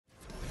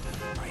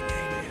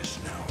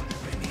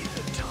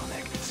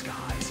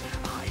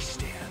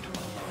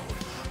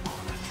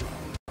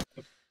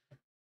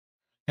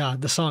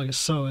God, the song is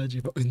so edgy.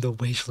 But in the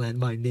wasteland,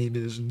 my name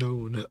is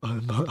known.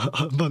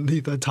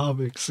 Beneath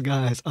atomic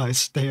skies, I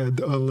stand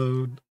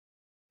alone.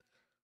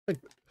 Like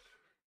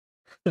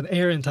an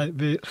Aaron type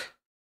beat.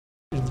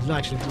 It's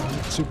actually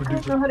super I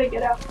don't know duper. how to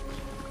get out.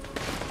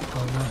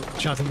 Oh no,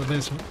 shot in the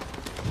basement.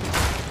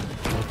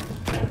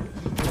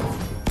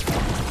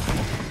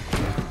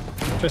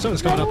 Trey,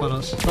 someone's coming up on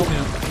us. Help me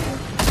out.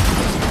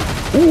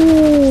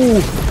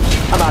 Ooh!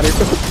 I'm out of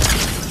here.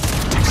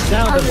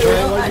 Down them,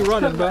 Trey. Why are you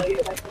running, bro?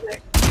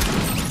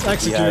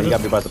 Execute Yeah, him. you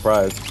got me by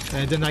surprise.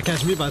 Hey, did not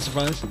catch me by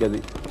surprise. You got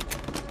me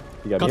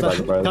by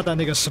surprise. Got that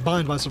nigga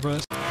spine by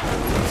surprise.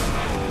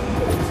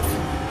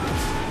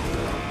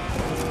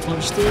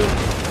 Punch through.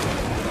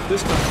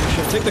 This time, for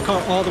sure. Take the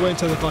car all the way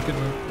into the fucking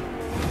room.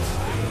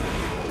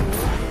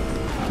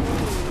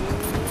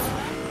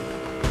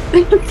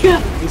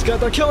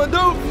 They're killing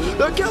Doom!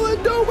 They're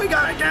killing Doom! We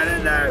gotta get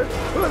in there!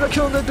 They're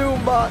killing the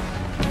Doom bot!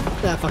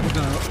 Yeah, fucking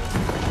go out.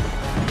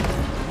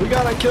 We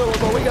gotta kill him,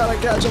 but we gotta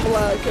catch him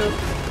alive.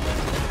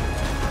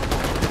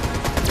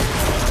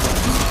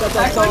 Got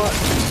that thought.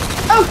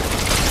 Oh!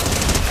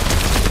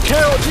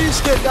 Carol G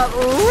skin got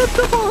ripped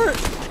apart!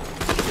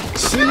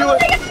 See you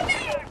at...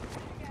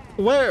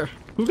 Where?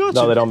 Who got you?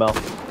 No, they don't melt.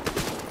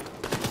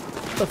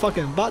 The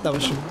fucking bot that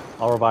was shooting.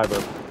 I'll revive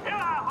her.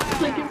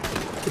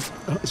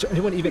 Is there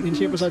anyone even in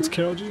here besides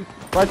Carol G?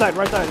 Right side,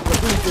 right side.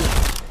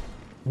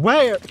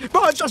 Where?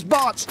 Bro, it's just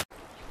bots!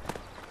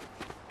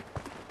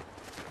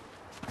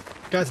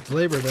 Guys, it's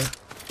Labor Day.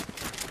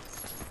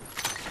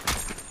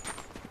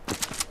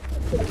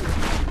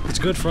 It's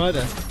Good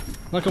Friday.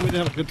 How come we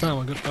didn't have a good time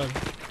on Good Friday?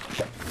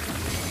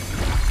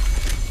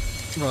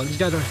 Bro, these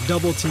guys are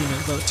double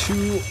teaming. Bro,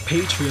 2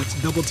 Patriots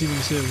double teaming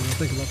series.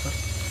 Think about that.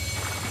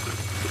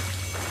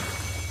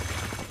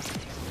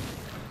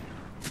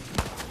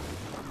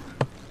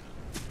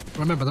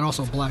 Remember, they're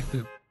also black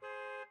too.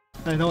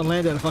 Hey, no one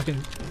landed at a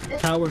fucking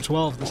Tower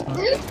 12 this time.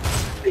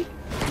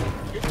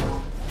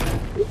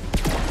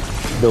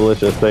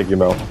 Delicious, thank you,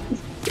 Mel.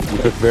 You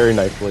cooked very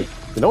nicely.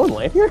 Did no one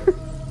land here?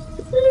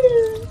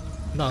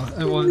 No,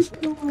 everyone's.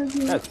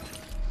 Yes.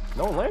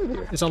 No one landed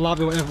here. It's a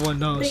lobby where everyone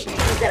knows. I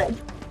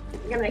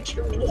got an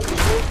extra mini.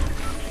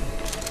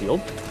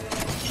 Shield?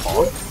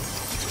 On?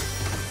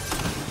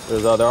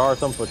 There are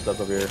some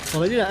footsteps over here.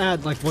 Well, they need to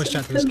add like voice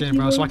chat to this game,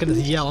 bro, so I can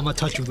just yell, "I'm gonna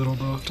touch you, little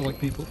bro," to like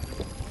people.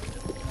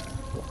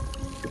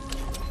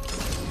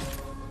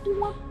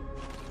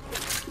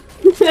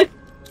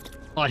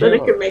 Oh, But I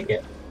can make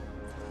it.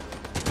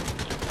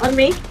 On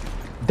me?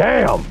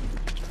 Damn!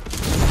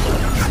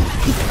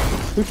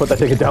 We put that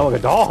thing down like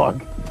a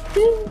dog.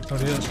 Oh,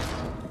 it is.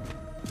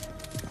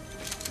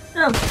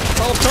 Oh.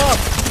 Oh, tough!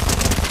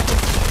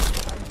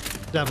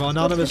 Yeah, bro,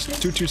 anonymous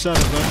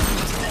 227, bro.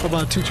 How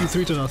about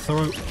 223 to the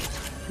throat?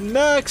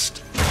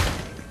 Next!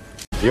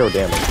 0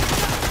 damage.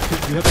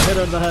 You have to hit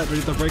her in the head, or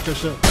you have to break her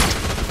shit.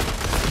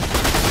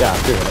 Yeah,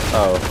 I'm doing it.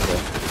 Oh, okay.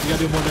 You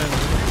gotta do more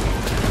damage.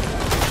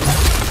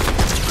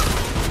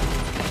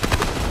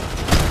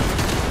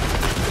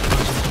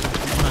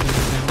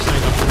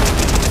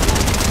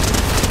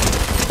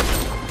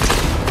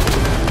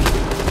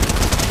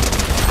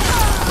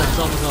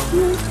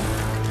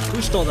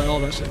 Who stole that? All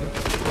that shit.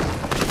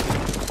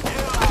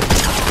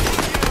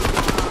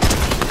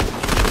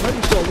 Why do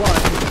you still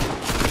alive?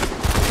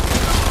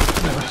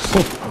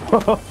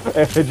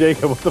 Hey,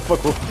 Jacob, what the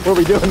fuck? What are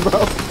we doing,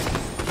 bro?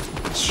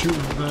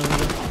 Shooting, man.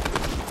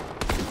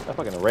 That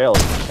fucking rail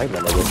is taking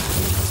that nigga.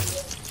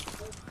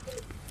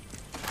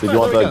 Did you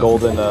want the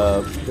golden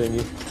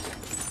thingy?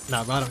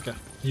 Nah, but I don't care.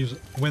 Use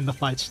it. Win the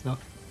fights, though.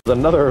 There's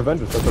another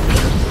Avenger stuff over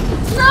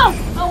there. No!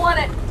 I want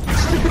it!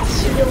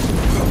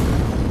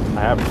 I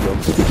have a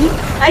shield.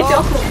 I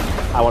don't.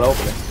 I want to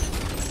open it.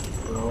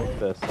 Like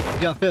this.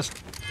 You got fist.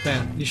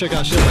 Damn, you should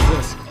got shit like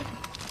this.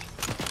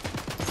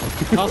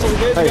 Also, we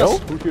gave Hey, you no?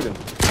 guys. Who's shooting?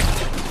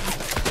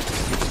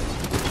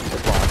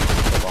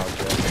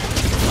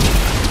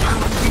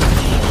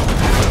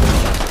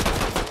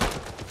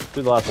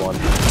 Who's the last one?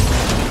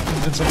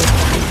 Invincible.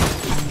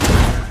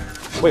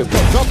 Wait,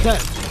 Drop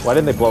that. why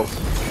didn't they blow?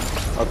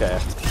 Okay.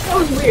 That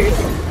was weird.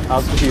 I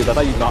was confused. I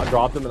thought you not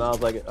dropped them, and I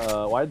was like,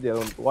 why did the other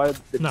one? Why did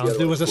the No, other dude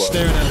one was just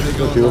explode? staring at me The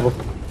two of going,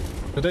 them.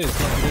 today is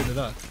not the day to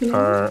die.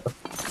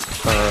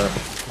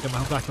 Get my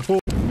health back to full.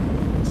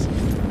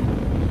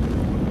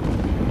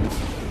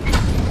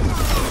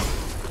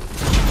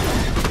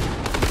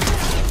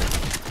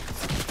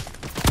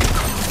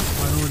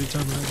 Minority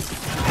terminated.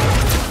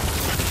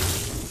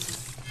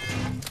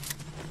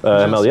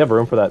 ML, you have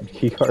room for that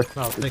key card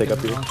No, to take up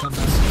here?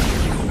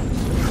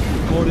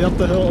 Already up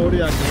the hill,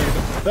 already activated.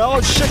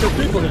 Oh shit, there's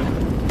people here.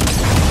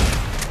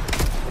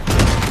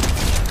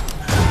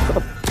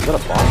 Is that a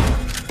bot?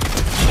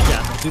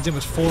 Yeah, no, dude's team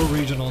was 4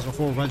 regionals or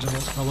 4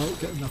 regionals. Hello,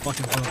 get in the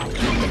fucking phone.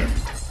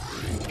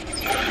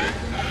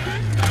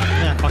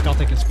 Yeah, fuck, I'll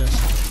take his fist.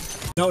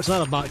 No, it's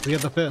not a bot, we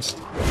have the fist.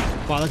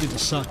 Wow, that dude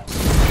just sucked.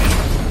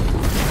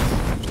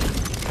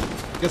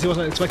 Guess he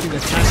wasn't expecting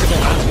this tactical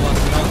ass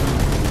blast.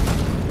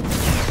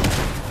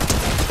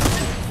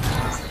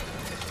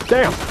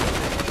 Damn!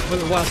 What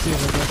the last team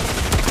was that?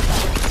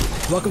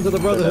 Welcome to the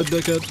Brotherhood,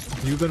 dickhead.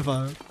 You've been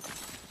fired.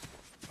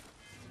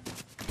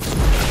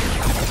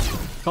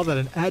 Call that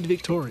an ad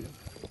Victorian.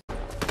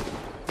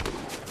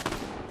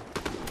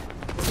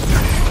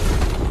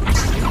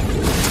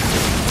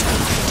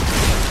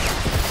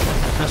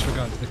 Pass for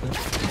guns, dickhead.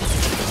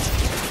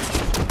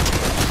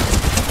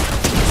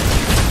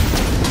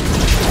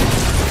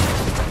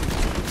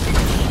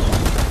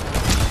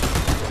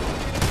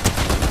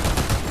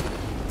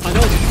 I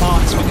know it's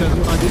bots because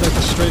when I do like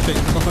the strafing,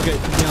 motherfucker,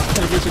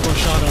 yeah, every single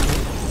shot of it.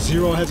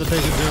 Zero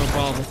hesitation, zero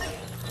problem.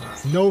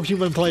 No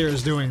human player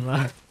is doing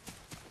that.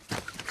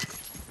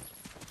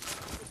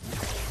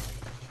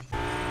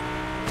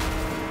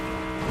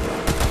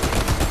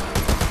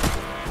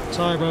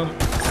 Sorry, bro.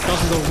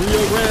 Cost the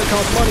Rio Grande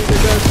cost money,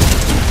 because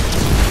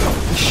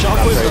the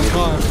shockwaves in the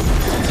car.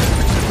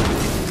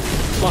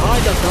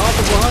 Behind us, the house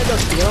is behind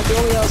us. We're not the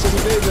only house in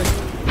the building.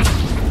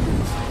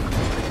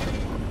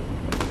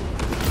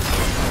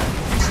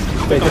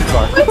 Wait, this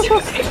car.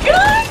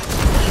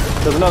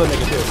 There's another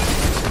nigga too.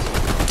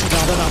 No,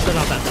 they're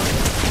not that bad.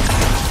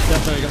 Yeah,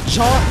 there you go.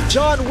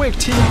 John Wick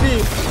TV.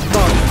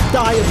 Bro,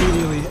 die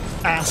immediately,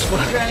 ass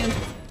fuck.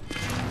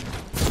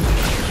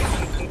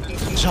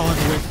 John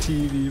Wick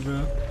TV,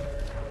 bro.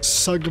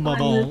 Sug my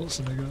balls,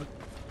 nigga.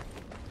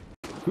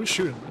 Who's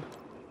shooting me?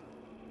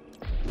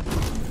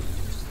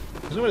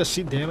 Is there a way to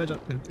see damage in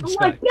Oh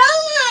my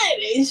god!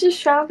 He's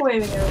just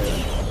shockwaving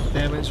everything.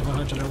 Damage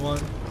 101.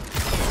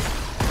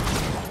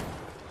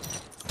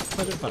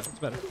 105, it's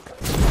better.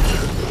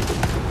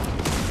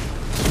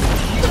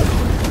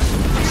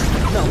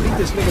 No, beat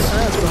this nigga's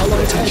ass for how long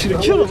it takes you to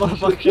kill a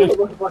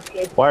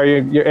motherfucker. Why are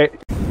you're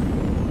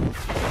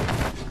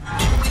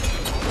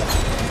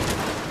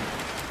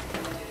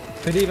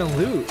They didn't even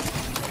loot.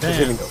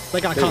 Damn, they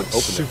got caught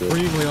open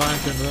supremely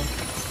lacking, bro.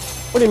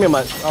 What do you mean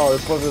by, oh,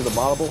 this wasn't the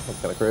moddable?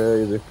 That's kinda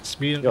crazy.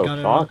 Speed Yo,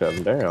 gun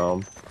shotgun,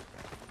 damn.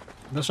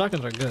 The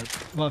shotguns are good.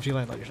 Well, if you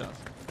land all your shots.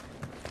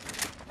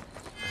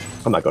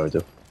 I'm not going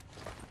to.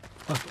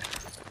 Okay.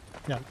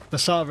 Yeah, the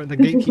sovereign, the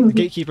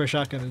gatekeeper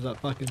shotgun is a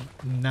fucking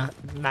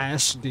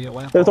nasty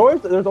weapon. There's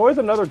always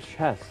another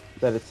chest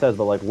that it says,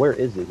 but like, where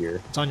is it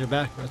here? It's on your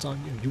back, bro. It's on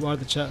you. You are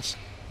the chest.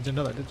 You didn't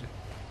know that, did you?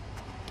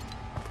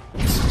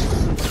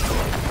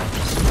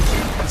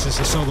 This is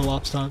a solo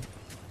ops time.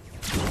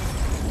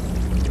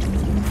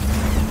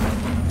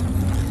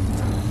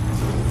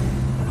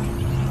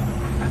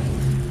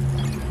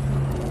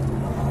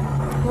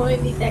 Well, I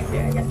need that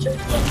clear. I got you.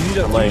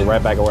 I'm laying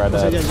right back where I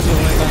Yeah, died. you need to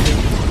lay back here.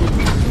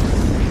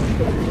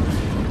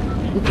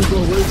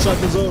 We're inside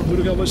the zone. We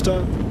don't got much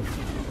time.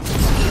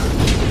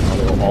 I'm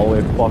gonna go all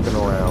the way fucking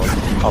around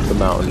up the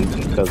mountain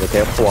because I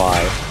can't fly.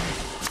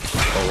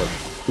 Oh, what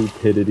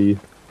stupidity.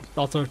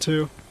 I'll throw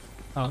two.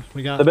 Oh,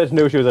 we got. The bitch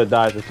knew she was gonna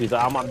die, so she's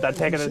like, I'm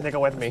taking this nigga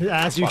with me.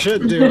 Yeah, as you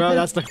should do, bro.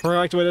 That's the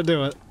correct way to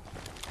do it.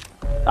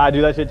 I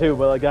do that shit too,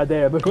 but like,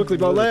 goddamn. Quickly,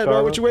 bro. Land,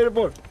 bro. What you waiting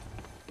for?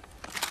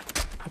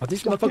 Oh,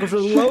 these motherfuckers are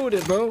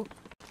loaded, bro.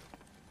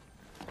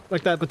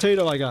 Like that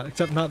potato I got,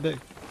 except not big.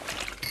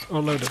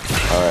 Or loaded.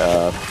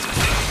 Alright,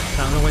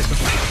 Nah, I'm gonna waste my.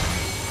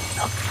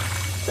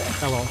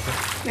 Oh well. Okay.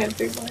 Yeah,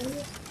 big one.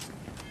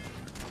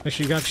 Make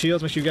sure you got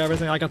shields. Make sure you got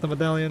everything. I got the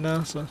medallion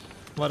now, so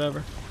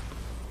whatever.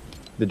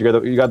 did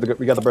you get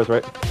the burst,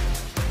 right?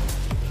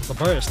 The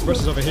burst. The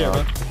burst is over here,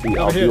 bro.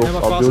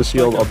 I'll do a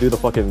shield, I'll do the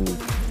fucking...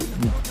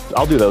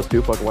 I'll do those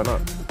two, fucking why not?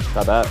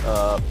 Got that,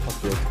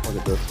 fuck you, I'll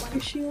get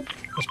this. Shield.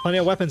 There's plenty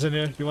of weapons in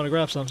here if you want to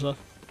grab some stuff.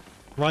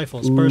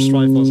 Rifles, burst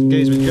rifles,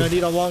 engagement. You're gonna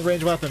need a long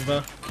range weapon,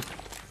 bro.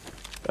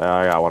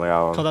 I got one,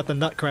 Call that the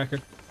nutcracker.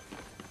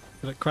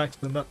 It cracks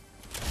the nut.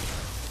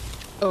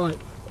 Alright.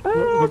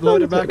 We're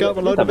loaded back up,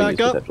 we're loaded back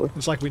up.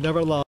 It's like we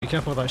never lost. Be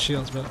careful with our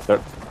shields, man. Sure.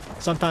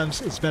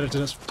 Sometimes it's better to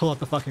just pull out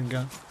the fucking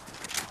gun.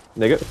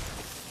 Nigga.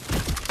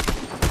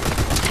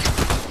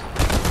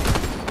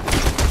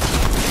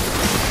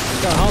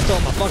 Got a hot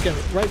on my fucking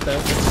right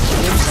there.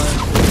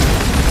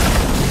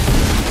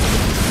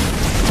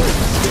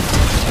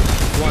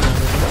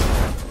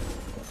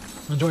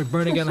 Enjoy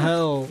burning in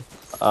hell.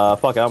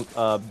 Fuck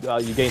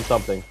it, you gained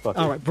something. Fuck it.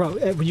 Alright, bro,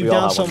 when you We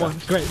all down have one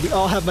someone, great, we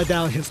all have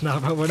medallions now,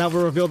 bro. Now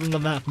we're revealed in the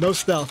map. No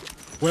stealth.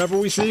 Whatever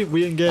we see,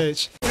 we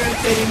engage.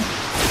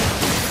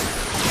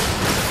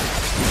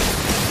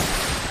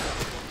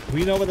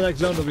 We know where the next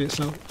zone will be,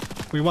 so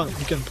we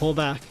can pull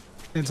back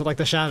into like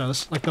the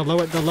shadows. Like the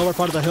lower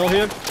part of the hill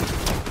here.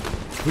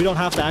 We don't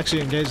have to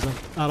actually engage them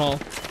at all.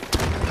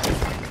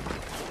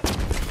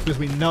 Because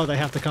we know they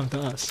have to come to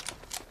us.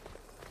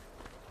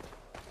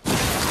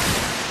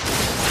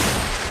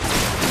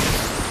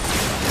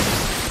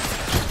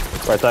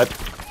 Right side.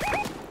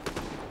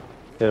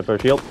 Hit it for a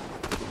shield.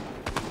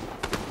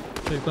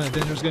 They're playing a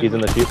dangerous game. He's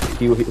in the shield.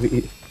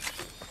 He.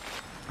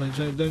 Playing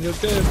a dangerous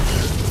game.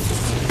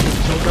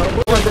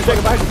 Take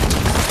it back.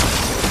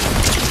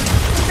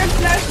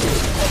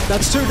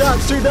 That's two down,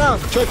 it's two down.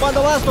 Try to find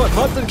the last one.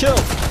 Hunt and kill.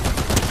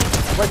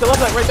 Right to left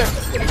side, right there.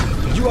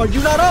 Are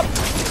you not up?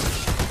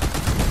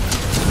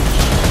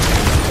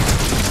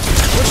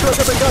 Switch to a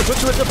different gun, switch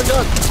to a different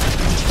gun.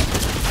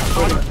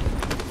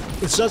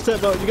 It's just that,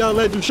 bro. You gotta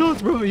let him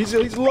shots, bro. He's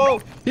low.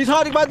 He's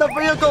hiding by the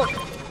vehicle.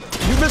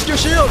 You missed your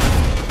shield.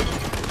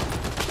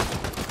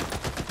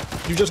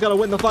 You just gotta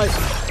win the fight.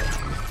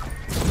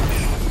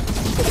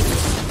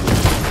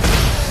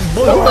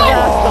 Blew his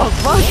ass the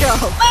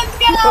fuck up. Let's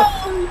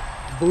go!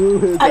 Blew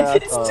his I ass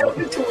just up. took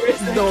it towards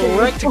the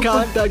Direct camera.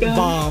 contact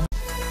bomb.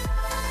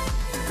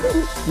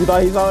 You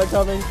thought he saw it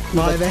coming?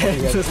 My man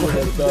just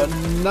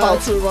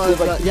not survive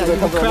that. Yeah, you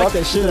can crack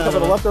that shit out of Come to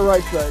the him. left or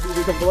right side.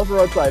 You come to the left or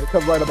right side. It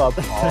comes right above.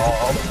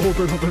 Oh.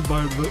 Open up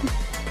environment.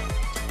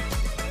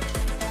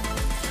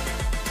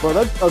 Bro,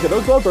 that's okay.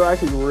 Those gloves are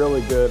actually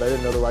really good. I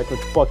didn't know the right click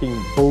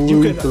fucking blew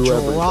You can through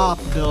drop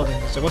everything.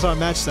 buildings. So what's our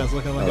match stats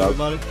looking like,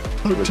 everybody?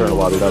 Return to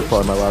lobby. That's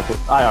probably my last one.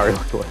 I already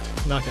quit.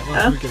 Knock it.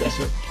 Let's get this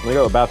shit. Let me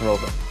go to the bathroom real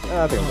quick.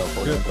 I think I'm done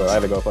for Good. it, but I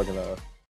had to go fucking